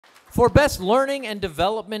For Best Learning and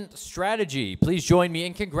Development Strategy, please join me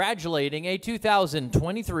in congratulating a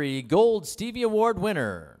 2023 Gold Stevie Award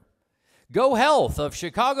winner, GoHealth of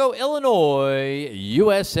Chicago, Illinois,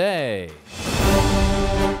 USA.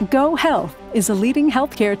 GoHealth is a leading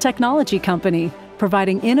healthcare technology company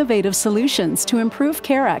providing innovative solutions to improve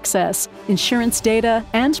care access, insurance data,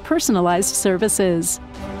 and personalized services.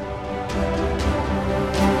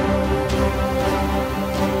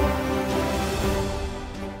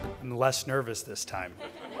 I'm less nervous this time.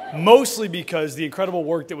 Mostly because the incredible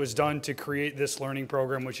work that was done to create this learning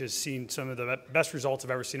program, which has seen some of the best results I've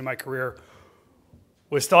ever seen in my career,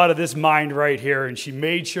 was thought of this mind right here, and she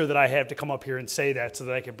made sure that I have to come up here and say that so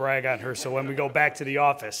that I could brag on her, so when we go back to the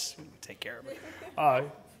office, take care of it.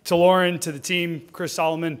 To Lauren, to the team, Chris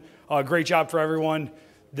Solomon, great job for everyone.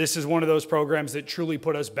 This is one of those programs that truly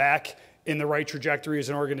put us back in the right trajectory as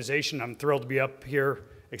an organization. I'm thrilled to be up here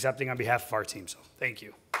accepting on behalf of our team, so thank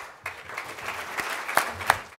you.